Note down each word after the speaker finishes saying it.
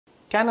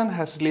Canon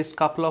has released a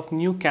couple of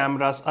new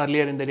cameras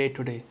earlier in the day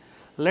today.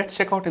 Let's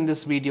check out in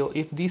this video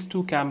if these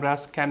two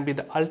cameras can be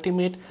the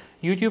ultimate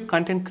YouTube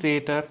content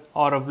creator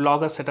or a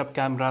vlogger setup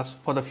cameras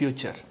for the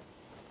future.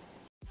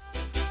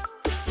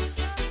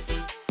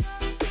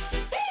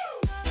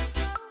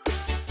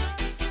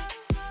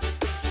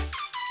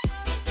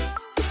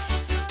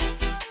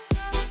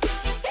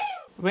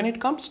 When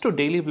it comes to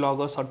daily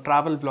vloggers or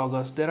travel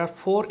vloggers, there are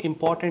four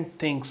important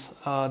things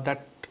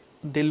that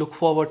they look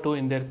forward to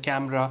in their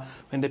camera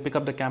when they pick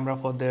up the camera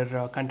for their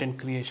content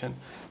creation.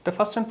 The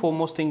first and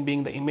foremost thing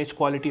being the image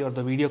quality or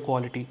the video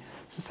quality.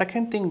 The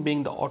second thing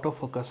being the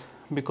autofocus,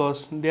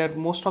 because they are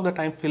most of the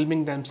time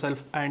filming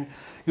themselves and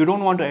you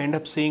don't want to end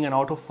up seeing an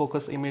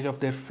autofocus image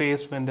of their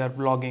face when they are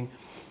vlogging.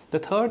 The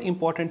third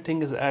important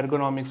thing is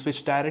ergonomics,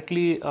 which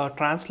directly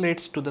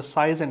translates to the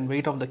size and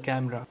weight of the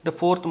camera. The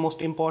fourth most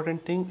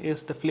important thing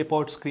is the flip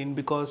out screen,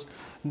 because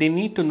they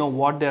need to know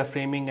what they are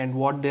framing and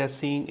what they are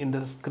seeing in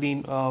the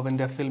screen when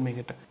they are filming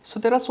it. So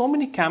there are so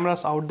many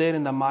cameras out there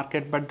in the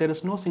market, but there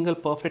is no single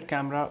perfect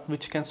camera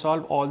which can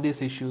solve all these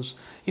issues.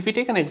 If you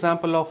take an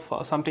example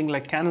of something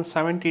like Canon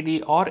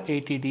 70D or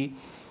 80D,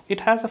 it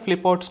has a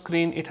flip out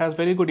screen, it has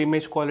very good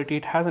image quality,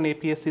 it has an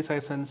APS-C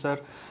size sensor,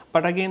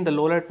 but again the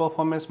low light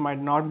performance might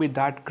not be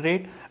that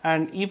great,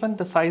 and even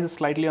the size is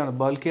slightly on the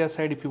bulkier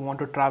side if you want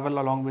to travel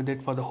along with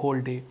it for the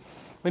whole day.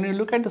 When you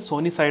look at the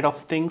Sony side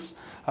of things,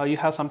 you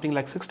have something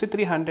like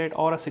 6300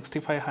 or a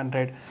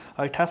 6500.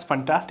 It has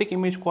fantastic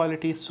image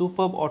quality,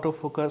 superb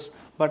autofocus,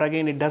 but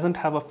again it doesn't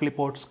have a flip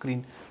out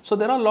screen. So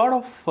there are a lot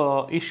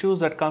of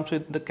issues that comes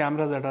with the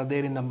cameras that are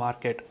there in the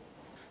market.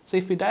 So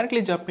if we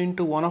directly jump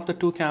into one of the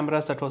two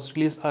cameras that was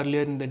released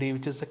earlier in the day,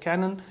 which is the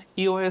Canon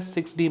EOS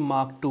 6D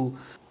Mark II.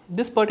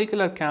 This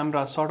particular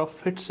camera sort of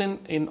fits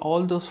in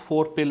all those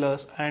four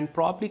pillars and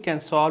probably can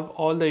solve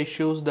all the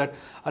issues that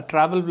a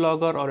travel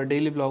vlogger or a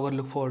daily vlogger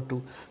look forward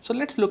to. So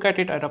let's look at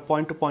it at a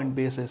point-to-point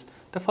basis.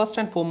 The first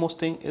and foremost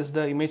thing is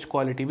the image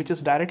quality, which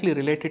is directly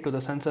related to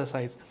the sensor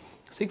size.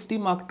 6D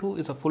Mark II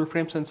is a full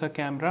frame sensor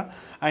camera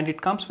and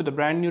it comes with a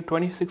brand new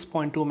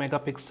 26.2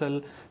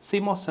 megapixel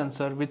CMOS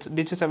sensor with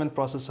Digi7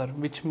 processor,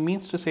 which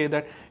means to say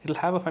that it will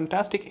have a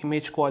fantastic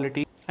image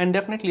quality and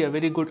definitely a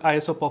very good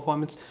ISO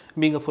performance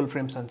being a full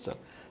frame sensor.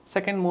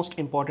 Second most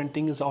important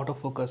thing is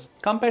autofocus.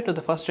 Compared to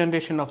the first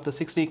generation of the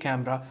 6D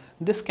camera,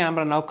 this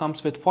camera now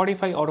comes with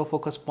 45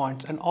 autofocus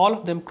points and all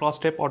of them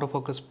cross-step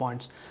autofocus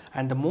points.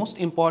 And the most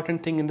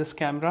important thing in this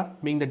camera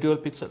being the dual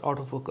pixel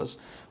autofocus,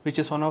 which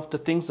is one of the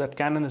things that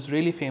Canon is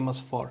really famous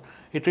for.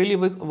 It really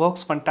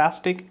works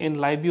fantastic in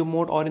live view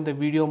mode or in the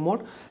video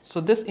mode. So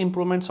this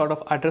improvement sort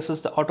of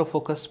addresses the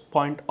autofocus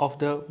point of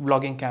the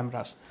vlogging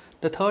cameras.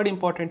 The third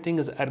important thing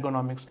is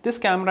ergonomics. This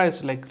camera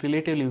is like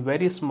relatively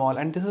very small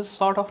and this is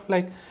sort of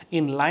like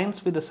in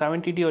lines with the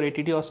 70D or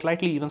 80D or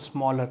slightly even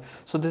smaller.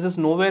 So this is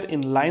nowhere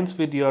in lines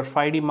with your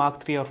 5D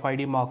Mark III or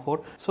 5D Mark IV.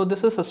 So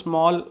this is a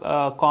small,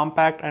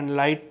 compact and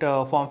light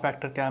form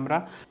factor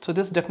camera. So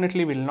this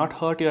definitely will not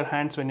hurt your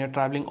hands when you're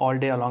traveling all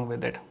day along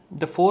with it.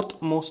 The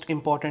fourth most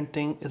important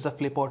thing is a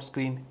flip out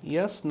screen.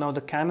 Yes, now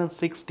the Canon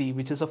 6D,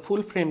 which is a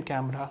full frame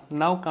camera,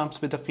 now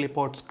comes with a flip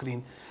out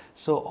screen.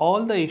 So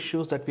all the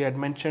issues that we had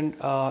mentioned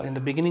in the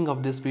beginning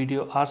of this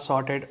video are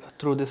sorted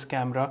through this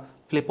camera: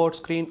 flip out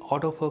screen,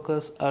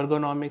 autofocus,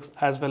 ergonomics,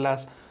 as well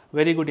as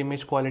very good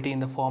image quality in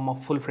the form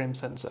of full frame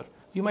sensor.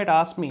 You might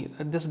ask me,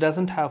 this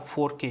doesn't have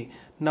 4K.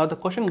 Now the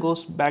question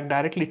goes back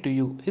directly to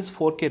you. Is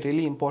 4K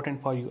really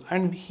important for you?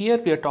 And here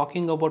we are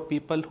talking about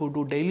people who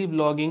do daily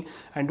vlogging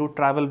and do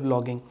travel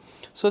vlogging.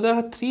 So there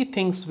are three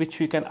things which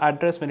we can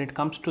address when it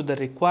comes to the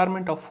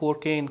requirement of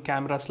 4K in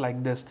cameras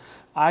like this.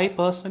 I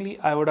personally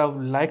would have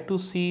liked to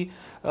see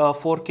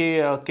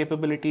 4K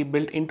capability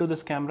built into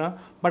this camera,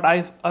 but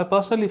I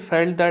personally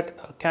felt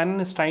that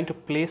Canon is trying to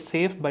play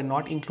safe by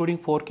not including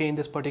 4K in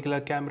this particular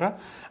camera,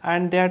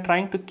 and they are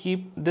trying to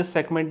keep this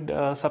segment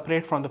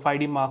separate from the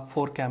 5D Mark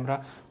IV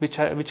camera,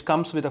 which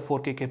comes with a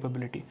 4K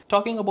capability.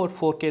 Talking about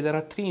 4K, there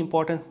are three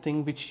important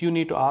things which you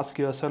need to ask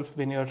yourself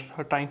when you're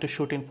trying to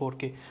shoot in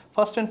 4K.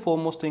 First and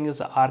foremost thing is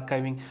the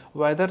archiving.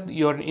 Whether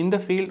you're in the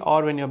field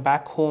or when you're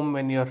back home,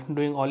 when you're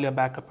doing all your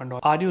backup and all,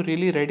 are you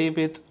really ready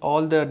with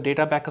all the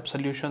data backup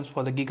solutions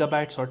for the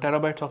gigabytes or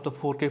terabytes of the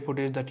 4K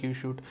footage that you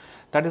shoot?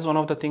 That is one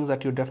of the things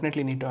that you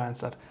definitely need to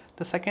answer.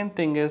 The second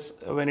thing is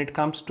when it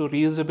comes to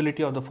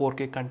reusability of the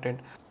 4K content,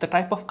 the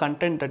type of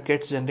content that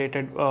gets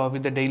generated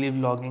with the daily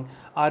vlogging,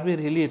 are we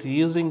really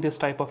reusing this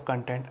type of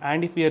content?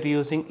 And if we are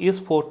reusing, is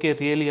 4K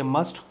really a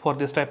must for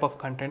this type of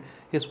content,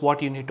 is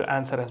what you need to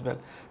answer as well.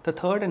 The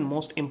third and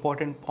most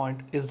important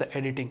point is the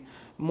editing.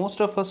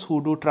 Most of us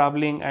who do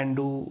traveling and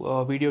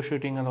do video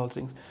shooting and all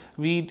things,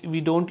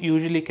 we don't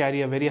usually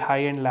carry a very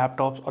high-end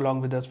laptops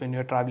along with us when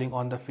you're traveling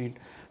on the field.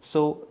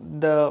 So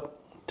the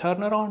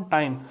turnaround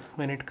time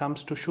when it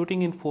comes to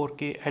shooting in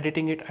 4K,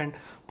 editing it and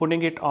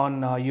putting it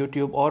on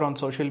YouTube or on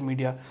social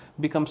media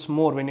becomes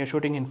more when you're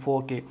shooting in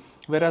 4K.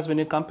 Whereas when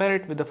you compare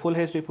it with the full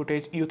HD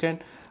footage, you can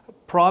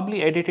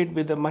probably edit it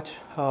with a much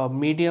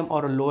medium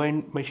or a low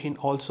end machine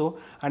also,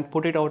 and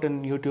put it out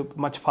in YouTube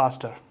much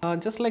faster.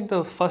 Just like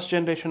the first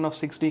generation of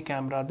 6D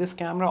camera, this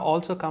camera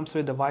also comes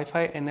with the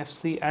Wi-Fi,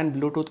 NFC and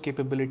Bluetooth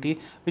capability,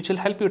 which will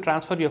help you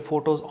transfer your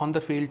photos on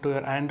the field to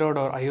your Android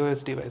or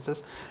iOS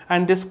devices.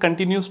 And this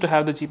continues to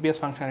have the GPS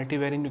functionality,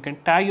 wherein you can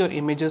tag your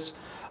images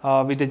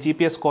with the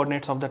GPS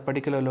coordinates of that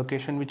particular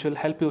location, which will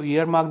help you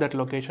earmark that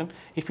location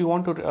if you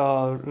want to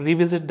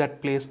revisit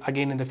that place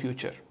again in the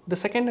future. The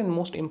second and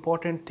most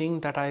important thing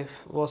that I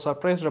was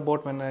surprised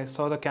about when I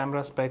saw the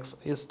camera specs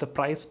is the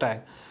price tag.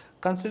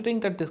 Considering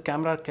that this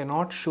camera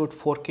cannot shoot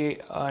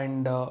 4K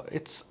and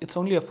it's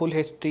only a full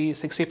HD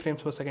 60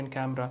 frames per second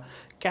camera,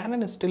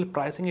 Canon is still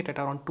pricing it at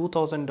around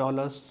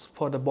 $2,000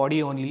 for the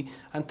body only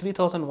and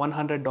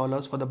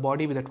 $3,100 for the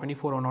body with a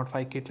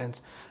 24-105 kit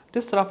lens.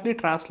 This roughly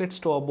translates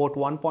to about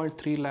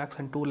 1.3 lakhs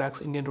and 2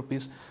 lakhs Indian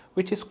rupees,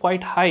 which is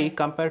quite high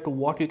compared to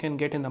what you can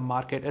get in the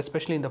market,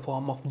 especially in the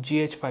form of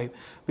GH5,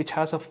 which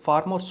has a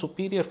far more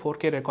superior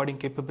 4K recording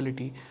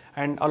capability,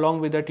 and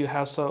along with that you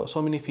have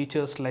so many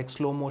features like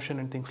slow motion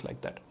and things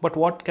like that. But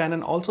what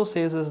Canon also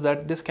says is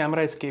that this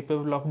camera is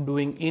capable of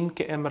doing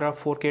in-camera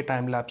 4K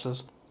time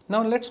lapses.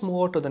 Now let's move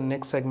on to the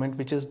next segment,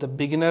 which is the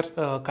beginner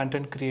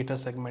content creator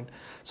segment.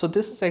 So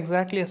this is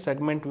exactly a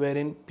segment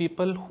wherein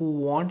people who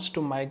wants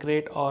to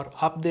migrate or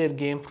up their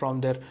game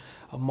from their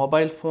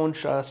mobile phone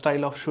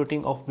style of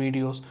shooting of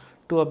videos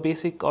to a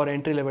basic or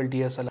entry level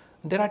DSLR.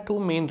 There are two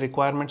main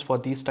requirements for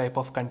these type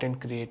of content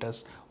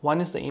creators.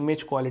 One is the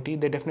image quality.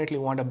 They definitely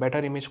want a better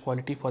image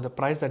quality for the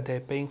price that they're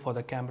paying for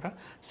the camera.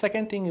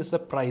 Second thing is the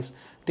price.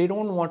 They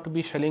don't want to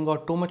be shelling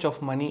out too much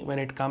of money when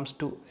it comes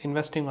to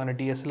investing on a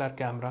DSLR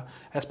camera,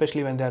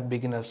 especially when they are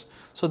beginners.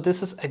 So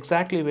this is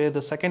exactly where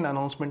the second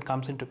announcement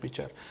comes into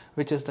picture,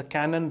 which is the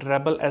Canon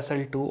Rebel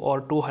SL2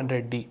 or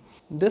 200D.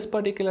 This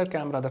particular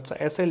camera, that's a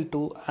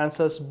SL2,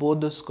 answers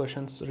both those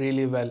questions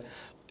really well.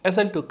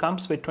 SL2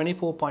 comes with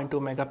 24.2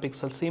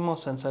 megapixel CMOS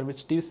sensor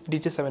with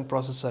DG7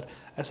 processor.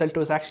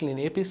 SL2 is actually an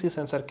APC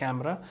sensor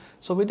camera.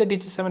 So with the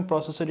DG7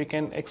 processor, you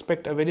can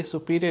expect a very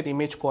superior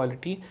image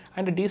quality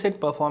and a decent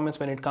performance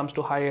when it comes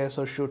to high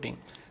ISO shooting.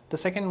 The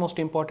second most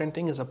important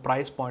thing is a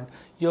price point.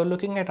 You're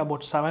looking at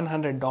about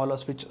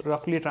 $700, which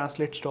roughly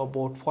translates to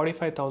about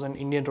 45,000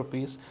 Indian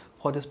rupees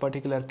for this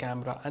particular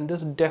camera, and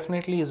this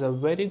definitely is a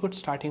very good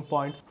starting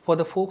point for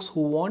the folks who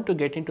want to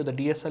get into the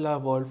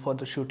DSLR world for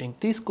the shooting.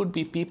 These could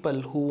be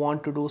people who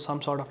want to do some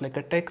sort of like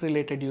a tech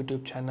related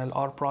YouTube channel,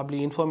 or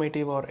probably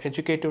informative or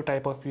educative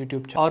type of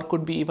YouTube channel, or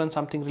could be even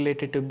something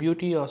related to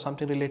beauty or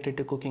something related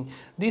to cooking.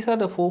 These are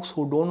the folks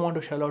who don't want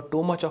to shell out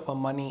too much of a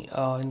money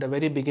in the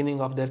very beginning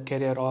of their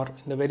career or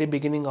in the very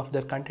beginning of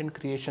their content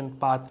creation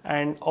path,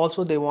 and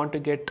also they want to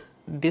get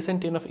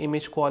decent enough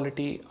image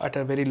quality at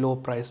a very low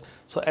price.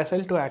 So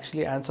SL2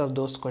 actually answers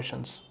those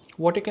questions.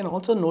 What you can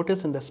also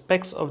notice in the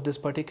specs of this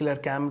particular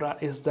camera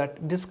is that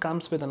this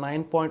comes with a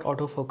 9-point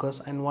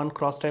autofocus and 1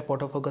 cross-type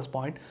autofocus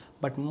point,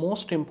 but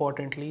most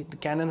importantly, the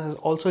Canon has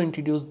also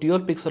introduced dual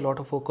pixel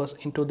autofocus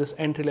into this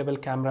entry-level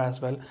camera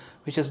as well,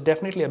 which is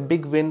definitely a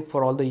big win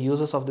for all the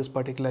users of this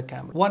particular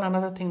camera. One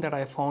another thing that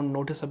I found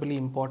noticeably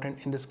important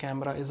in this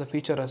camera is the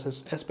feature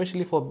assist,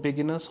 especially for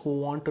beginners who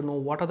want to know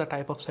what are the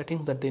type of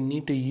settings that they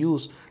need to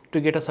use to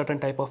get a certain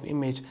type of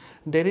image.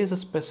 There is a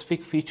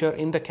specific feature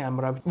in the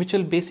camera which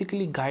will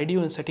basically guide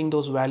you in setting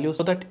those values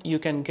so that you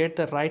can get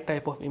the right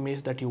type of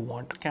image that you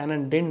want.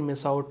 Canon didn't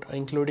miss out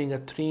including a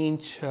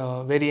 3-inch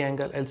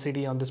vari-angle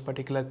LCD on this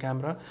particular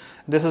camera.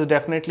 This is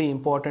definitely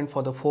important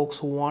for the folks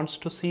who wants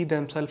to see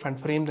themselves and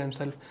frame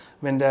themselves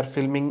when they are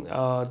filming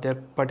their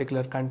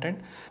particular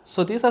content.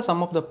 So these are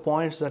some of the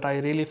points that I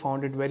really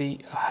found it very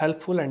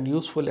helpful and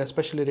useful,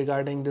 especially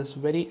regarding this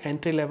very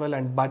entry level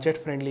and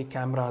budget friendly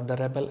camera, the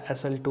Rebel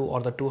SL2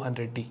 or the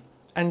 200D.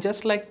 And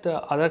just like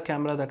the other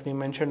camera that we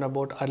mentioned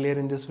about earlier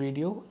in this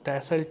video, the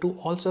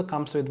SL2 also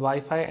comes with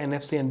Wi-Fi,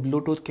 NFC and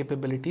Bluetooth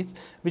capabilities,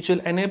 which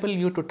will enable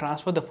you to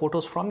transfer the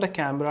photos from the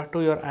camera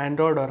to your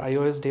Android or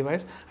iOS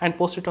device and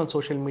post it on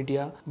social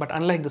media. But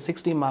unlike the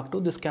 6D Mark II,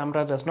 this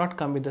camera does not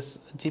come with this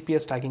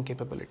GPS tagging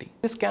capability.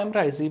 This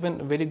camera is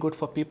even very good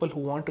for people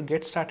who want to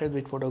get started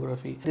with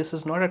photography. This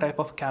is not a type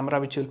of camera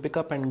which you'll pick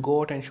up and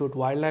go out and shoot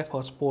wildlife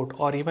or sport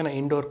or even an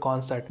indoor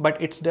concert,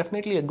 but it's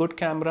definitely a good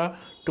camera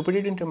to put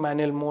it into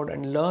manual mode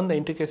and learn the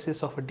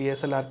intricacies of a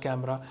DSLR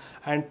camera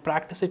and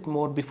practice it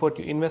more before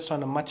you invest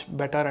on a much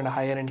better and a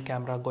higher end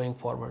camera going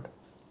forward.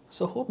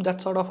 So hope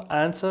that sort of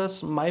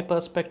answers my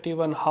perspective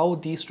on how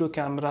these two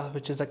cameras,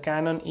 which is the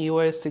Canon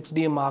EOS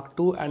 6D Mark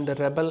II and the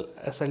Rebel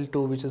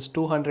SL2, which is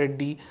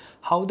 200D,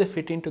 how they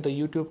fit into the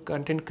YouTube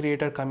content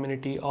creator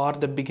community or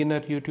the beginner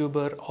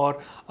YouTuber or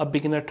a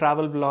beginner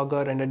travel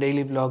blogger and a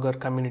daily vlogger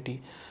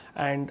community.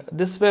 And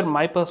this were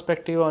my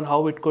perspective on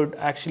how it could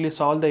actually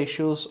solve the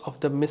issues of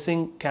the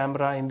missing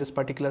camera in this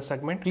particular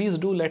segment. Please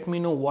do let me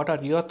know what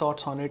are your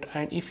thoughts on it,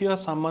 and if you are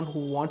someone who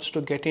wants to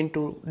get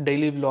into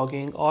daily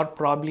vlogging or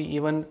probably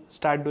even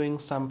start doing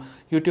some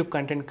YouTube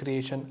content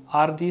creation,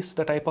 are these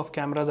the type of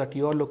cameras that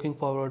you are looking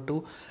forward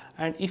to?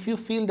 And if you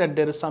feel that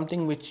there is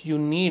something which you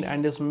need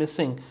and is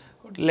missing,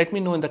 let me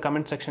know in the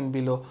comment section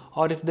below.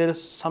 Or if there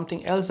is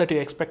something else that you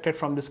expected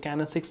from this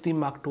Canon 6D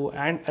Mark II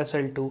and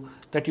SL2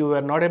 that you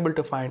were not able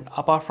to find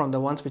apart from the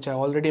ones which I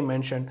already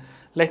mentioned,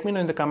 let me know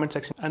in the comment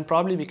section, and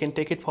probably we can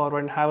take it forward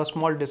and have a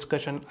small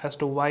discussion as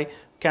to why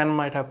Canon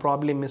might have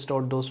probably missed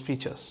out those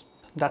features.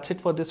 That's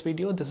it for this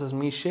video. This is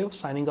me, Shiv,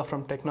 signing off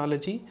from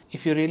Technology.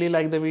 If you really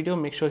like the video,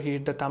 make sure you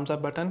hit the thumbs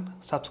up button,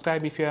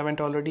 subscribe if you haven't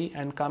already,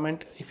 and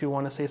comment if you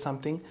want to say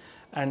something.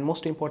 And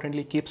most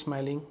importantly, keep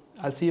smiling.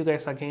 I'll see you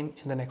guys again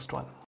in the next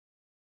one.